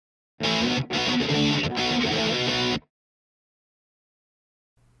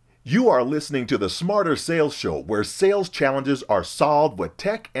You are listening to the Smarter Sales Show, where sales challenges are solved with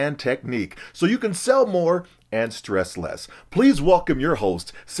tech and technique, so you can sell more and stress less. Please welcome your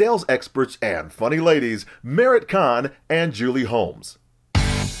hosts, sales experts and funny ladies, Kahn and Julie Holmes.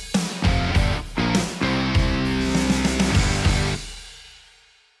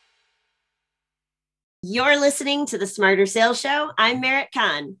 You're listening to the Smarter Sales Show. I'm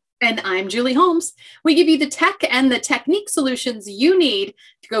Kahn. And I'm Julie Holmes. We give you the tech and the technique solutions you need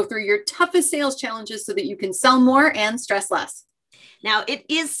to go through your toughest sales challenges so that you can sell more and stress less. Now, it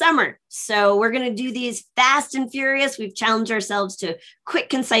is summer, so we're going to do these fast and furious. We've challenged ourselves to quick,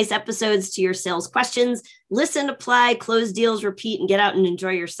 concise episodes to your sales questions. Listen, apply, close deals, repeat, and get out and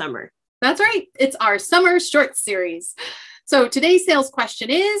enjoy your summer. That's right. It's our summer short series. So today's sales question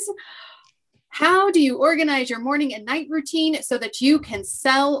is, how do you organize your morning and night routine so that you can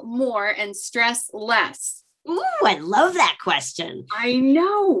sell more and stress less? Ooh, I love that question. I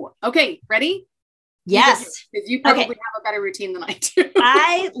know. Okay, ready? Yes. Because you probably have a better routine than I do.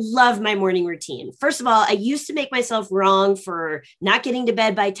 I love my morning routine. First of all, I used to make myself wrong for not getting to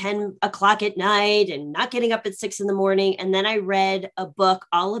bed by 10 o'clock at night and not getting up at 6 in the morning. And then I read a book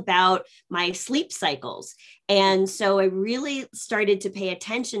all about my sleep cycles. And so I really started to pay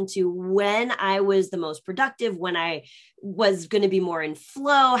attention to when I was the most productive, when I was going to be more in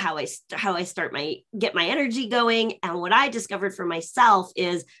flow, how I get my energy going. And what I discovered for myself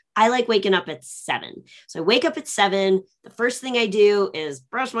is I like waking up at 7. So I wake up at 7. The first thing I do is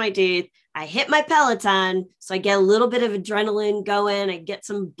brush my teeth. I hit my Peloton. So I get a little bit of adrenaline going. I get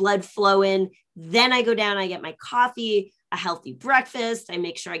some blood flowing. Then I go down, I get my coffee, a healthy breakfast. I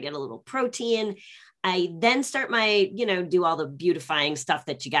make sure I get a little protein. I then start my, do all the beautifying stuff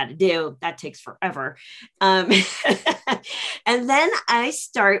that you got to do. That takes forever. And then I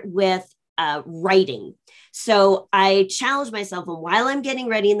start with writing. So I challenge myself, and while I'm getting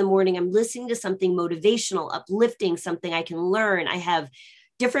ready in the morning, I'm listening to something motivational, uplifting, something I can learn. I have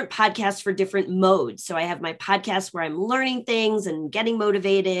different podcasts for different modes. So I have my podcast where I'm learning things and getting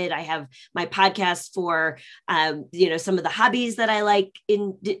motivated. I have my podcast for, some of the hobbies that I like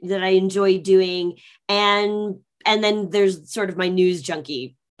that I enjoy doing. And then there's sort of my news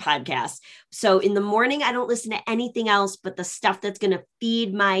junkie podcast. So in the morning, I don't listen to anything else but the stuff that's going to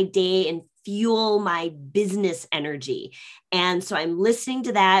feed my day and fuel my business energy. And so I'm listening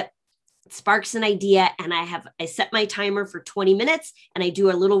to that. Sparks an idea, and I set my timer for 20 minutes and I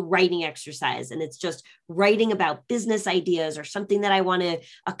do a little writing exercise, and it's just writing about business ideas or something that I want to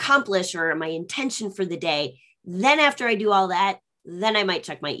accomplish or my intention for the day. Then after I do all that, then I might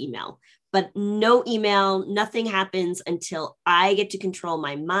check my email, but no email, nothing happens until I get to control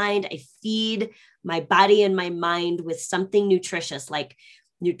my mind. I feed my body and my mind with something nutritious, like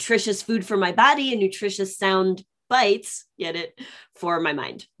nutritious food for my body and nutritious sound bites, get it, for my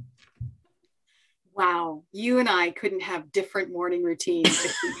mind. Wow, you and I couldn't have different morning routines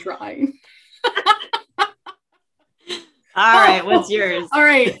if we tried. All right, what's yours? All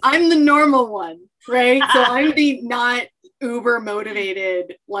right, I'm the normal one, right? So I'm the not uber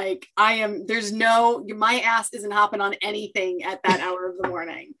motivated. Like I am, my ass isn't hopping on anything at that hour of the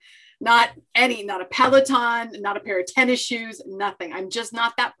morning. Not a Peloton, not a pair of tennis shoes, nothing. I'm just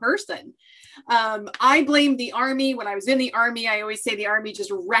not that person. I blame the Army. When I was in the Army, I always say the Army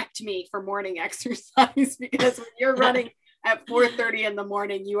just wrecked me for morning exercise, because when you're running at 4:30 in the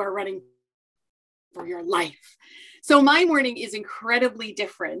morning, you are running for your life. So my morning is incredibly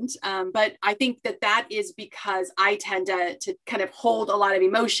different. But I think that is because I tend to kind of hold a lot of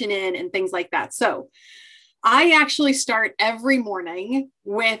emotion in and things like that. So I actually start every morning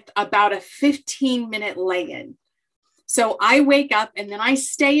with about a 15-minute lay-in. So I wake up and then I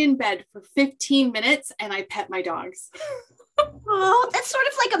stay in bed for 15 minutes and I pet my dogs. Oh, that's sort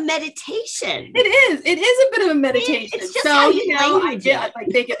of like a meditation. It is a bit of a meditation. It's just how I get like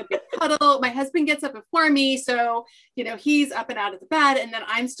they get a big cuddle. My husband gets up before me, so he's up and out of the bed, and then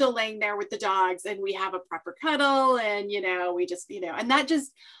I'm still laying there with the dogs, and we have a proper cuddle, and we just and that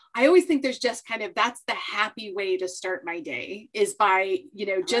just. I always think there's just that's the happy way to start my day, is by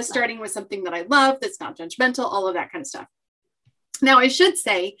just starting with something that I love, that's not judgmental, all of that kind of stuff. Now, I should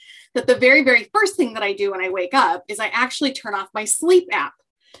say that the very, very first thing that I do when I wake up is I actually turn off my sleep app,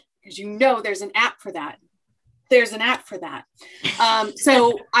 because there's an app for that.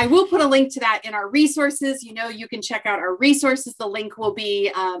 So I will put a link to that in our resources. You can check out our resources. The link will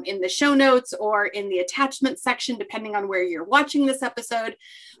be in the show notes or in the attachment section, depending on where you're watching this episode.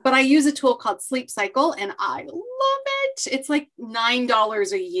 But I use a tool called Sleep Cycle, and I love it. It's like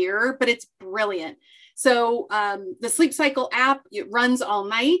 $9 a year, but it's brilliant. So the Sleep Cycle app, it runs all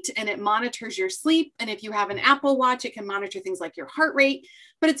night and it monitors your sleep. And if you have an Apple Watch, it can monitor things like your heart rate,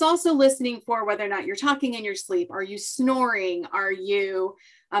 but it's also listening for whether or not you're talking in your sleep. Are you snoring? Are you,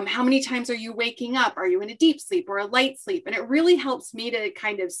 how many times are you waking up? Are you in a deep sleep or a light sleep? And it really helps me to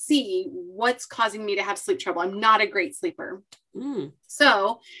kind of see what's causing me to have sleep trouble. I'm not a great sleeper.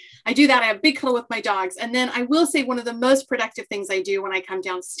 So I do that. I have a big cuddle with my dogs. And then I will say one of the most productive things I do when I come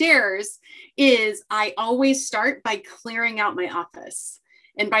downstairs is I always start by clearing out my office.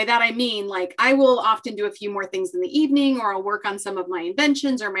 And by that, I mean, like, I will often do a few more things in the evening, or I'll work on some of my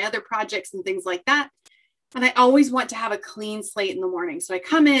inventions or my other projects and things like that. And I always want to have a clean slate in the morning. So I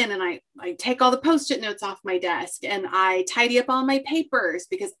come in and I take all the Post-it notes off my desk and I tidy up all my papers,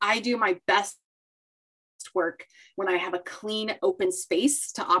 because I do my best work when I have a clean, open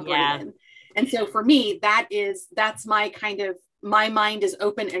space to operate in. And so for me, that's my kind of, my mind is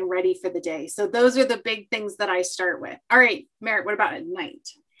open and ready for the day. So those are the big things that I start with. All right, Merritt, what about at night?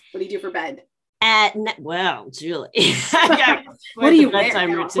 What do you do for bed? Well, Julie, what are you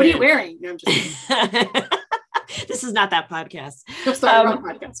wearing? What are you wearing? No, I'm just this is not that podcast. No, sorry, wrong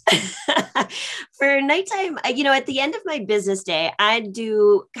podcast. For nighttime, at the end of my business day, I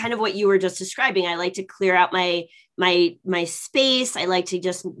do kind of what you were just describing. I like to clear out my space. I like to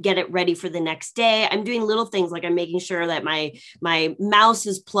just get it ready for the next day. I'm doing little things like I'm making sure that my mouse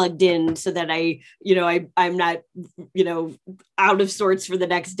is plugged in so that I'm not, out of sorts for the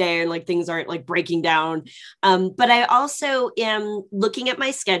next day, and like things aren't like breaking down. But I also am looking at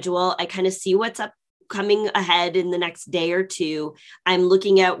my schedule. I kind of see what's up coming ahead in the next day or two. I'm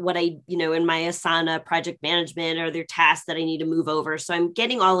looking at what I, in my Asana project management, are there tasks that I need to move over. So I'm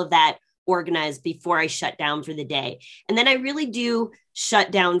getting all of that organized before I shut down for the day. And then I really do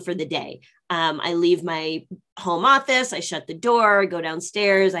shut down for the day. I leave my home office, I shut the door, I go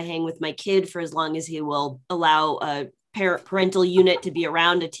downstairs, I hang with my kid for as long as he will allow a parental unit to be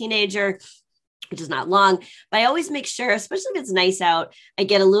around a teenager, which is not long, but I always make sure, especially if it's nice out, I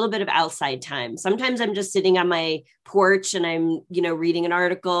get a little bit of outside time. Sometimes I'm just sitting on my porch and I'm, reading an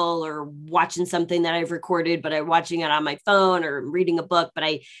article or watching something that I've recorded, but I'm watching it on my phone or reading a book, but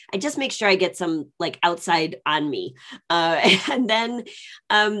I just make sure I get some like outside on me. And then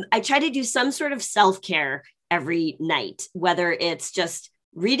I try to do some sort of self-care every night, whether it's just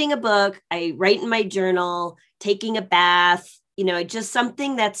reading a book, I write in my journal, taking a bath, just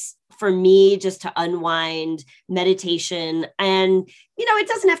something that's for me just to unwind, meditation. And, it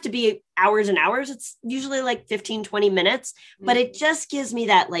doesn't have to be hours and hours. It's usually like 15, 20 minutes, but it just gives me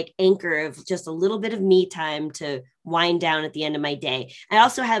that like anchor of just a little bit of me time to wind down at the end of my day. I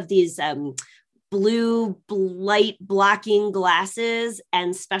also have these blue light blocking glasses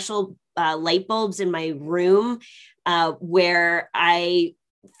and special light bulbs in my room where I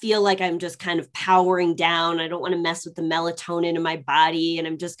feel like I'm just kind of powering down. I don't want to mess with the melatonin in my body. And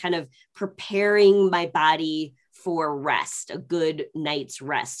I'm just kind of preparing my body for rest, a good night's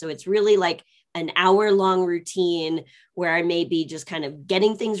rest. So it's really like an hour-long routine where I may be just kind of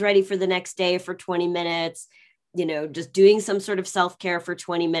getting things ready for the next day for 20 minutes, just doing some sort of self-care for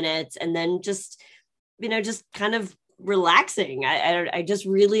 20 minutes, and then just kind of relaxing. I just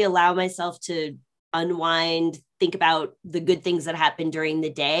really allow myself to unwind, think about the good things that happened during the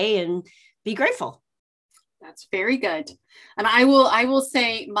day, and be grateful. That's very good. And I will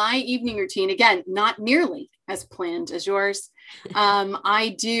say my evening routine, again, not nearly as planned as yours.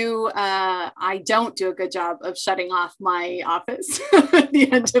 I don't do a good job of shutting off my office at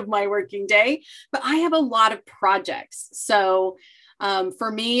the end of my working day, but I have a lot of projects. So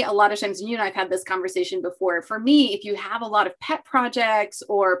for me, a lot of times, and you and I've had this conversation before, for me, if you have a lot of pet projects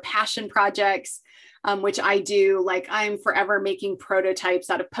or passion projects, which I do, like I'm forever making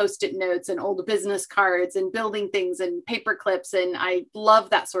prototypes out of Post-it notes and old business cards and building things and paper clips. And I love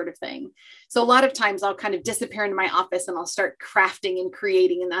that sort of thing. So a lot of times I'll kind of disappear into my office and I'll start crafting and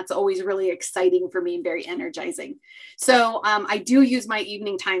creating. And that's always really exciting for me and very energizing. So I do use my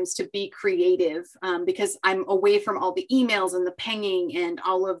evening times to be creative because I'm away from all the emails and the pinging and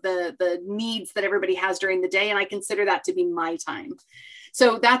all of the needs that everybody has during the day. And I consider that to be my time.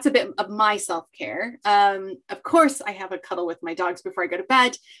 So that's a bit of my self-care. Of course, I have a cuddle with my dogs before I go to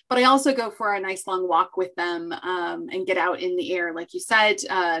bed, but I also go for a nice long walk with them and get out in the air. Like you said,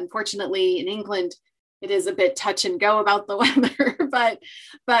 unfortunately in England, it is a bit touch and go about the weather, but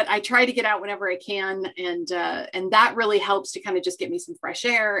I try to get out whenever I can. And that really helps to kind of just get me some fresh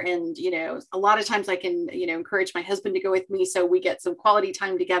air. And, a lot of times I can, encourage my husband to go with me so we get some quality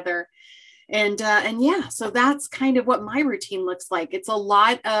time together. And yeah, so that's kind of what my routine looks like. It's a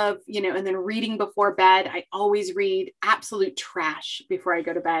lot of, and then reading before bed. I always read absolute trash before I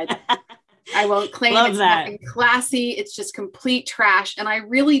go to bed. I won't claim Love it's that. nothing classy. It's just complete trash. And I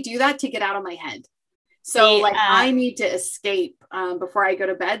really do that to get out of my head. So See, I need to escape before I go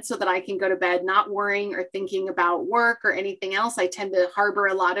to bed so that I can go to bed not worrying or thinking about work or anything else. I tend to harbor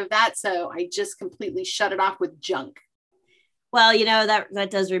a lot of that. So I just completely shut it off with junk. well, that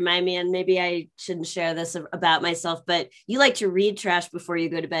does remind me, and maybe I shouldn't share this about myself, but you like to read trash before you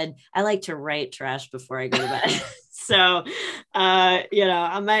go to bed. I like to write trash before I go to bed. So,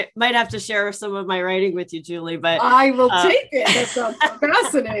 I might have to share some of my writing with you, Julie, but I will take it. That sounds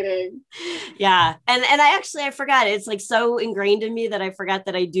fascinating. Yeah. And I forgot. It's like so ingrained in me that I forgot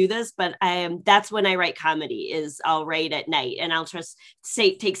that I do this, but that's when I write comedy is I'll write at night, and I'll just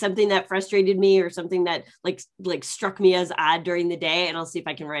take something that frustrated me or something that like struck me as odd during the day, and I'll see if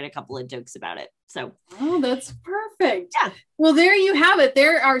I can write a couple of jokes about it. So, oh, that's perfect. Yeah. Well, there you have it.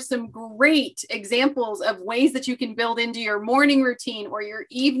 There are some great examples of ways that you can build into your morning routine or your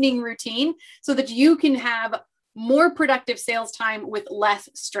evening routine so that you can have more productive sales time with less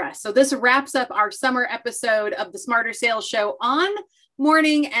stress. So this wraps up our summer episode of the Smarter Sales Show on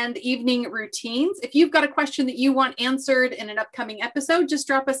morning and evening routines. If you've got a question that you want answered in an upcoming episode, just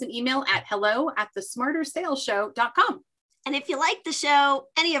drop us an email at hello@thesmartersaleshow.com. And if you like the show,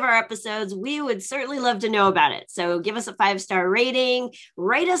 any of our episodes, we would certainly love to know about it. So give us a 5-star rating,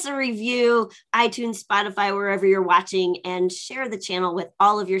 write us a review, iTunes, Spotify, wherever you're watching, and share the channel with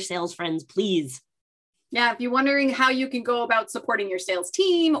all of your sales friends, please. Yeah, if you're wondering how you can go about supporting your sales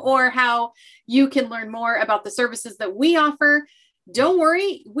team or how you can learn more about the services that we offer, don't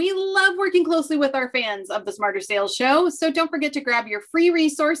worry. We love working closely with our fans of the Smarter Sales Show. So don't forget to grab your free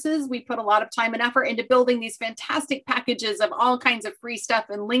resources. We put a lot of time and effort into building these fantastic packages of all kinds of free stuff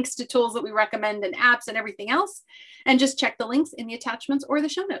and links to tools that we recommend and apps and everything else. And just check the links in the attachments or the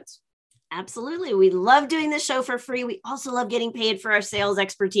show notes. Absolutely. We love doing this show for free. We also love getting paid for our sales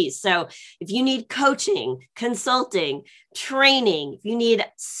expertise. So if you need coaching, consulting, training, if you need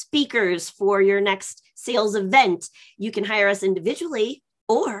speakers for your next sales event, you can hire us individually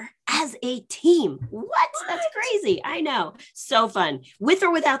or as a team. What? That's crazy. I know. So fun. With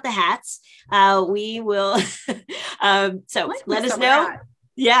or without the hats. We will. So let us know. Hat.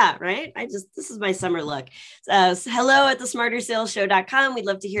 Yeah, right. This is my summer look. hello@thesmartersaleshow.com. We'd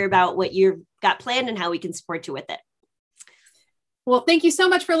love to hear about what you've got planned and how we can support you with it. Well, thank you so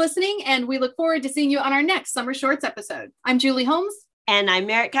much for listening. And we look forward to seeing you on our next Summer Shorts episode. I'm Julie Holmes. And I'm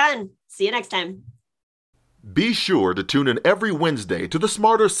Merritt Kahn. See you next time. Be sure to tune in every Wednesday to the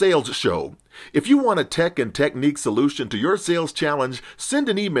Smarter Sales Show. If you want a tech and technique solution to your sales challenge, send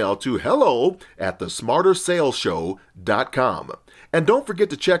an email to hello@thesmartersaleshow.com. And don't forget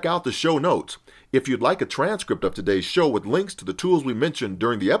to check out the show notes. If you'd like a transcript of today's show with links to the tools we mentioned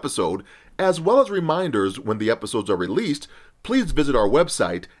during the episode, as well as reminders when the episodes are released, please visit our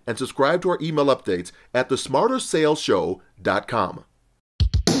website and subscribe to our email updates at thesmartersaleshow.com.